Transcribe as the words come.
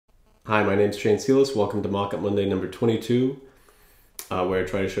Hi, my name's Shane Sealis. Welcome to Mockup Monday number 22, where I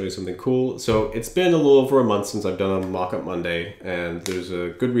try to show you something cool. So it's been a little over a month since I've done a Mockup Monday, and there's a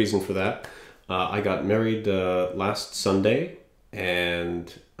good reason for that. I got married last Sunday, and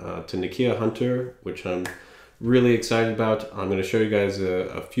to Nikia Hunter, which I'm really excited about. I'm going to show you guys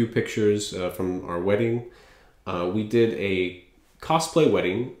a few pictures from our wedding. We did a cosplay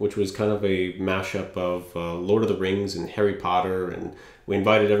wedding, which was kind of a mashup of Lord of the Rings and Harry Potter, and we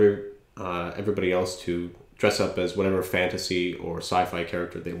invited everybody else to dress up as whatever fantasy or sci-fi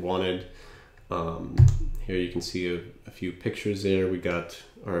character they wanted. Here you can see a few pictures there. We got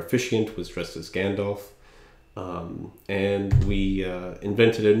our officiant was dressed as Gandalf, and we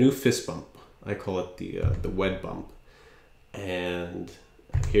invented a new fist bump. I call it the wed bump, and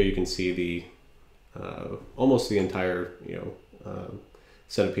here you can see the almost the entire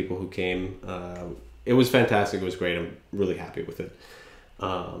set of people who came. It was fantastic. It was great. I'm really happy with it.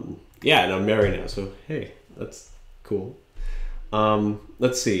 Yeah, and I'm married now, so hey, that's cool.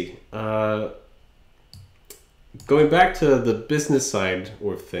 Let's see. Going back to the business side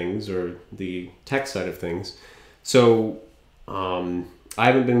of things, or the tech side of things, so I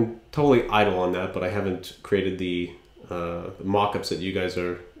haven't been totally idle on that, but I haven't created the mock-ups that you guys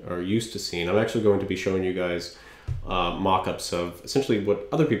are used to seeing. I'm actually going to be showing you guys mock-ups of essentially what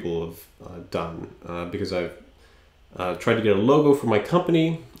other people have done, because I've tried to get a logo for my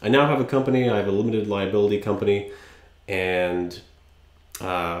company. I now have a company. I have a limited liability company, and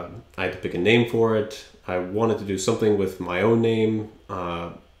I had to pick a name for it. I wanted to do something with my own name,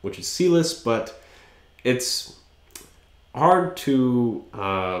 which is Sealis, but it's hard to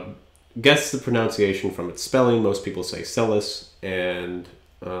guess the pronunciation from its spelling. Most people say Celis, and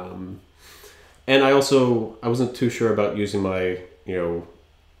I wasn't too sure about using my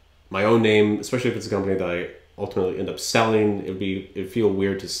my own name, especially if it's a company that I ultimately end up selling. It'd feel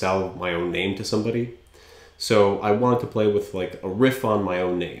weird to sell my own name to somebody. So I wanted to play with like a riff on my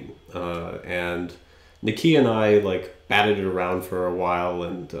own name, and Nikia and I like batted it around for a while,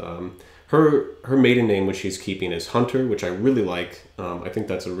 and her maiden name, which she's keeping, is Hunter, which I really like. I think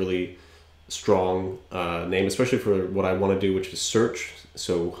that's a really strong name, especially for what I want to do, which is search.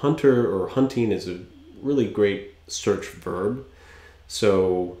 So hunter or hunting is a really great search verb.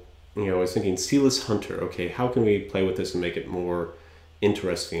 So I was thinking Sealis Hunter. Okay, how can we play with this and make it more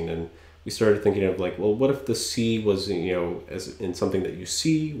interesting? And we started thinking of like, well, what if the C was as in something that you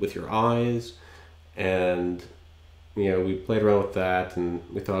see with your eyes? And we played around with that, and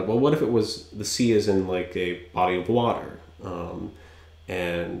we thought, well, what if it was the sea is in like a body of water?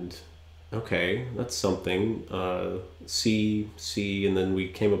 And okay, that's something. Sea, and then we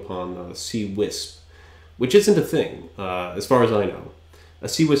came upon sea wisp, which isn't a thing, as far as I know. A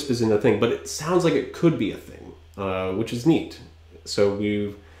sea wisp isn't a thing, but it sounds like it could be a thing, which is neat. So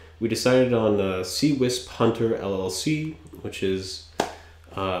we decided on Sea Wisp Hunter LLC, which is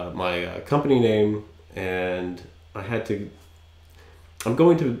my company name, and I'm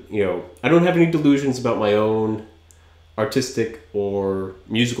going to, I don't have any delusions about my own artistic or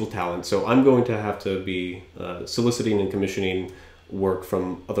musical talent, so I'm going to have to be soliciting and commissioning work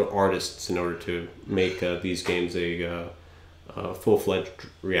from other artists in order to make these games a full-fledged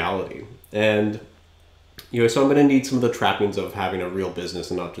reality. And so I'm going to need some of the trappings of having a real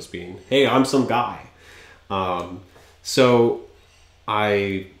business and not just being, hey, I'm some guy. So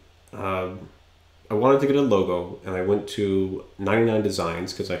I wanted to get a logo, and I went to 99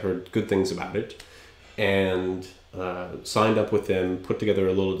 Designs because I heard good things about it, and signed up with them, put together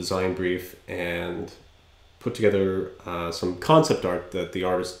a little design brief, and put together some concept art that the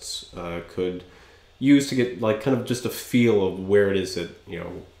artists could use to get like kind of just a feel of where it is that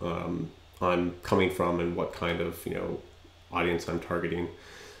I'm coming from and what kind of audience I'm targeting.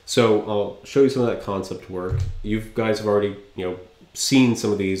 So I'll show you some of that concept work. You guys have already seen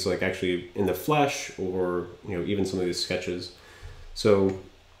some of these like actually in the flesh, or even some of these sketches. So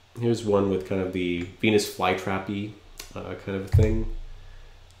here's one with kind of the Venus flytrap-y kind of thing.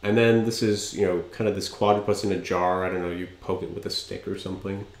 And then this is kind of this quadrupus in a jar. I don't know, you poke it with a stick or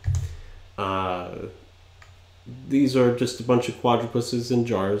something. These are just a bunch of quadrupuses in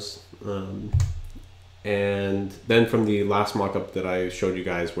jars. And then from the last mock-up that I showed you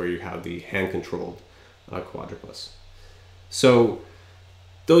guys, where you have the hand-controlled quadrupus. So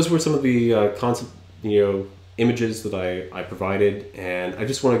those were some of the concept, images that I provided, and I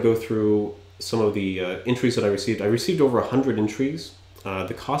just want to go through some of the entries that I received. I received over 100 entries.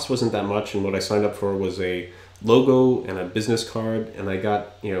 The cost wasn't that much, and what I signed up for was a logo and a business card, and I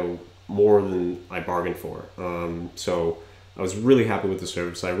got more than I bargained for. So I was really happy with the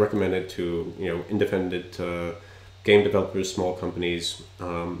service. I recommend it to independent game developers, small companies.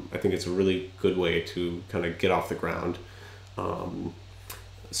 I think it's a really good way to kind of get off the ground.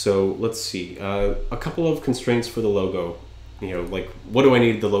 So let's see, a couple of constraints for the logo. Like, what do I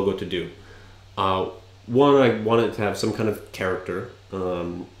need the logo to do? One, I want it to have some kind of character.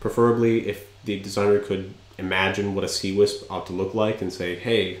 Preferably if the designer could imagine what a sea wisp ought to look like and say,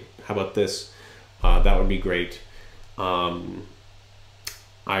 hey, how about this? That would be great.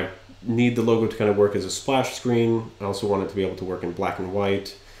 I need the logo to kind of work as a splash screen. I also want it to be able to work in black and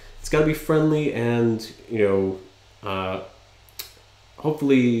white. It's got to be friendly and,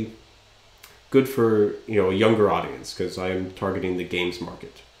 hopefully good for, a younger audience, because I am targeting the games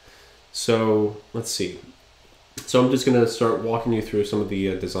market. So let's see. So I'm just going to start walking you through some of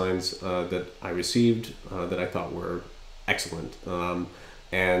the designs that I received that I thought were excellent. Yeah,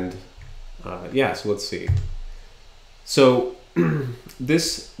 so let's see. So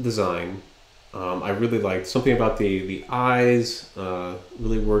this design, I really liked. Something about the eyes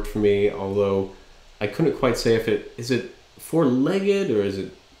really worked for me, although I couldn't quite say if is it four-legged or is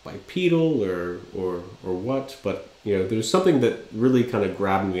it bipedal or what, but there's something that really kind of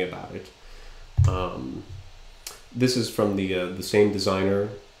grabbed me about it. This is from the same designer.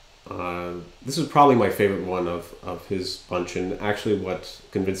 This is probably my favorite one of his bunch, and actually what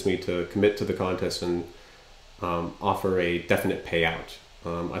convinced me to commit to the contest and offer a definite payout.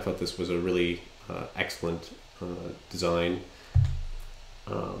 I thought this was a really excellent design.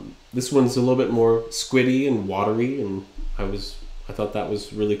 This one's a little bit more squiddy and watery, and I thought that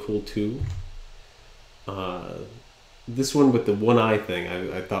was really cool too. This one with the one eye thing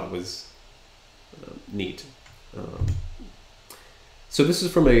I thought was neat. So this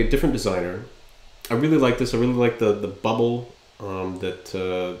is from a different designer. I really like this. I really like the bubble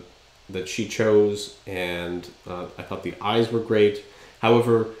that she chose, and I thought the eyes were great.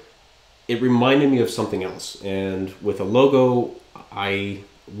 However, it reminded me of something else, and with a logo, I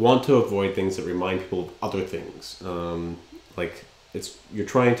want to avoid things that remind people of other things. Like you're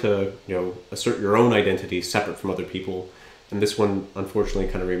trying to assert your own identity separate from other people, and this one unfortunately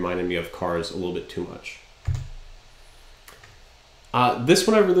kind of reminded me of Cars a little bit too much. This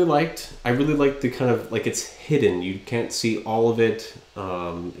one I really liked. I really liked the kind of, like, it's hidden. You can't see all of it.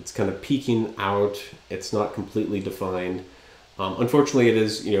 It's kind of peeking out. It's not completely defined. Unfortunately, it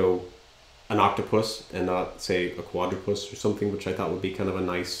is, an octopus and not, say, a quadrupus or something, which I thought would be kind of a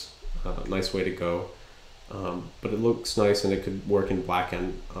nice way to go. But it looks nice, and it could work in black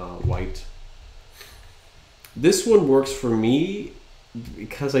and white. This one works for me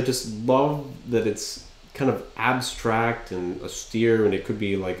because I just love that it's kind of abstract and austere, and it could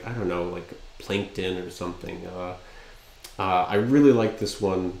be like, I don't know, like plankton or something. I really like this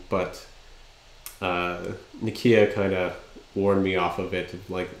one, but Nikia kind of warned me off of it.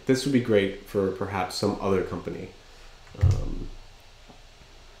 Like, this would be great for perhaps some other company.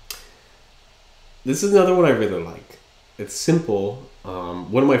 This is another one I really like. It's simple.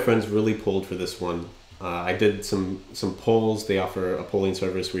 One of my friends really pulled for this one. I did some polls. They offer a polling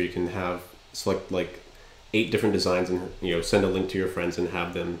service where you can select like 8 different designs and send a link to your friends and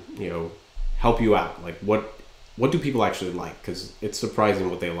have them help you out. Like, what do people actually like? Because it's surprising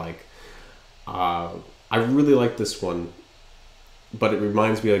what they like. I really like this one, but it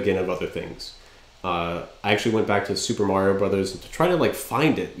reminds me again of other things. I actually went back to Super Mario Brothers to try to like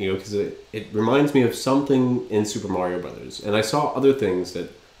find it, because it reminds me of something in Super Mario Brothers, and I saw other things that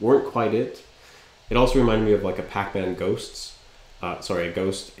weren't quite it. It also reminded me of like a Pac-Man a ghost,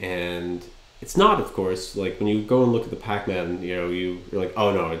 and it's not, of course. Like, when you go and look at the Pac-Man, you're like,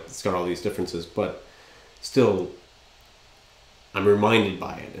 oh no, it's got all these differences, but still, I'm reminded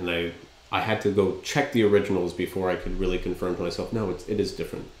by it, and I had to go check the originals before I could really confirm to myself, no, it is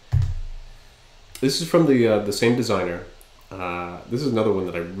different. This is from the same designer. This is another one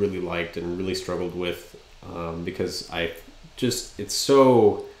that I really liked and really struggled with because it's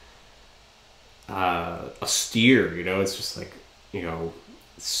so austere, it's just like,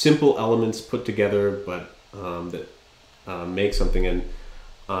 simple elements put together, but that make something. And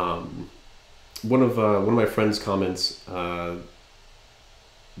one of my friends' comments,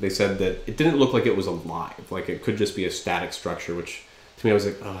 they said that it didn't look like it was alive, like it could just be a static structure, which to me I was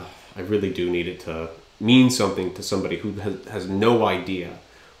like, I really do need it to mean something to somebody who has no idea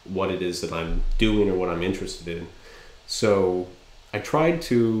what it is that I'm doing or what I'm interested in. So I tried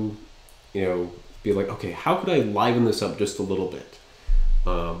to, be like, okay, how could I liven this up just a little bit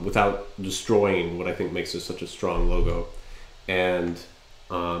without destroying what I think makes this such a strong logo? And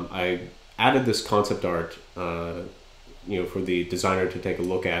I added this concept art, for the designer to take a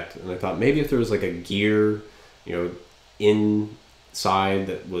look at. And I thought maybe if there was like a gear, inside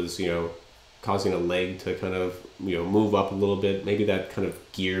that was, causing a leg to kind of, move up a little bit. Maybe that kind of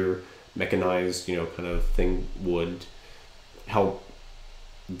gear mechanized, kind of thing would help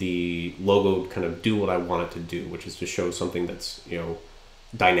the logo kind of do what I want it to do, which is to show something that's,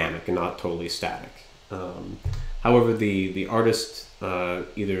 dynamic and not totally static. However, the artist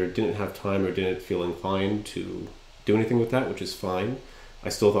either didn't have time or didn't feel inclined to do anything with that, which is fine. I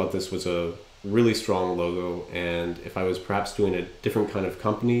still thought this was a really strong logo, and if I was perhaps doing a different kind of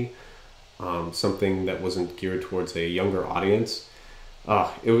company, something that wasn't geared towards a younger audience,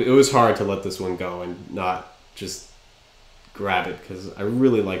 it was hard to let this one go and not just grab it, because I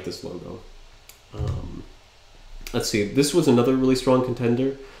really like this logo. Let's see, this was another really strong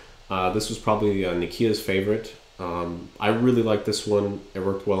contender. This was probably Nikia's favorite. I really liked this one. It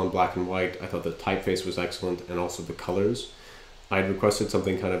worked well in black and white. I thought the typeface was excellent, and also the colors. I had requested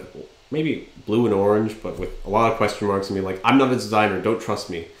something kind of maybe blue and orange, but with a lot of question marks and being like, I'm not a designer, don't trust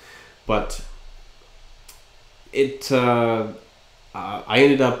me. But I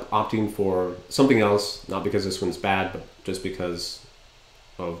ended up opting for something else, not because this one's bad, but just because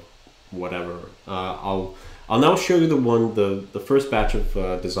of whatever. I'll now show you the first batch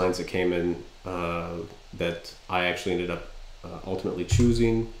of designs that came in that I actually ended up ultimately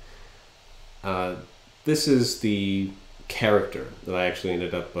choosing. This is the character that I actually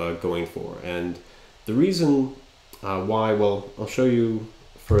ended up going for, and the reason why, well, I'll show you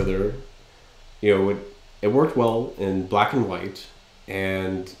further. It worked well in black and white,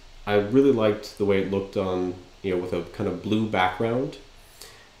 and I really liked the way it looked on, with a kind of blue background.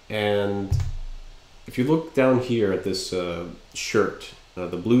 And if you look down here at this shirt, the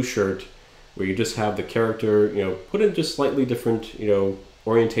blue shirt, where you just have the character, put in just slightly different,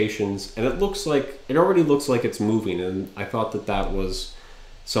 orientations, and it already looks like it's moving. And I thought that was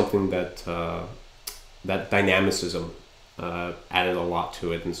something that that dynamicism added a lot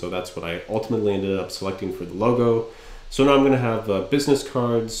to it, and so that's what I ultimately ended up selecting for the logo. So now I'm going to have business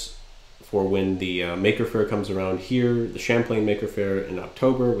cards for when the Maker Faire comes around here, the Champlain Maker Faire in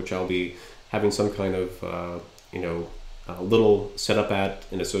October, which I'll be having some kind of little setup at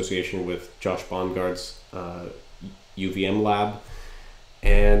in association with Josh Bongard's UVM lab.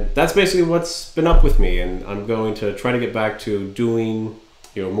 And that's basically what's been up with me, and I'm going to try to get back to doing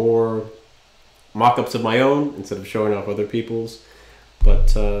more mock-ups of my own instead of showing off other people's.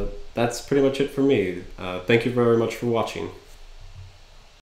 But that's pretty much it for me. Thank you very much for watching.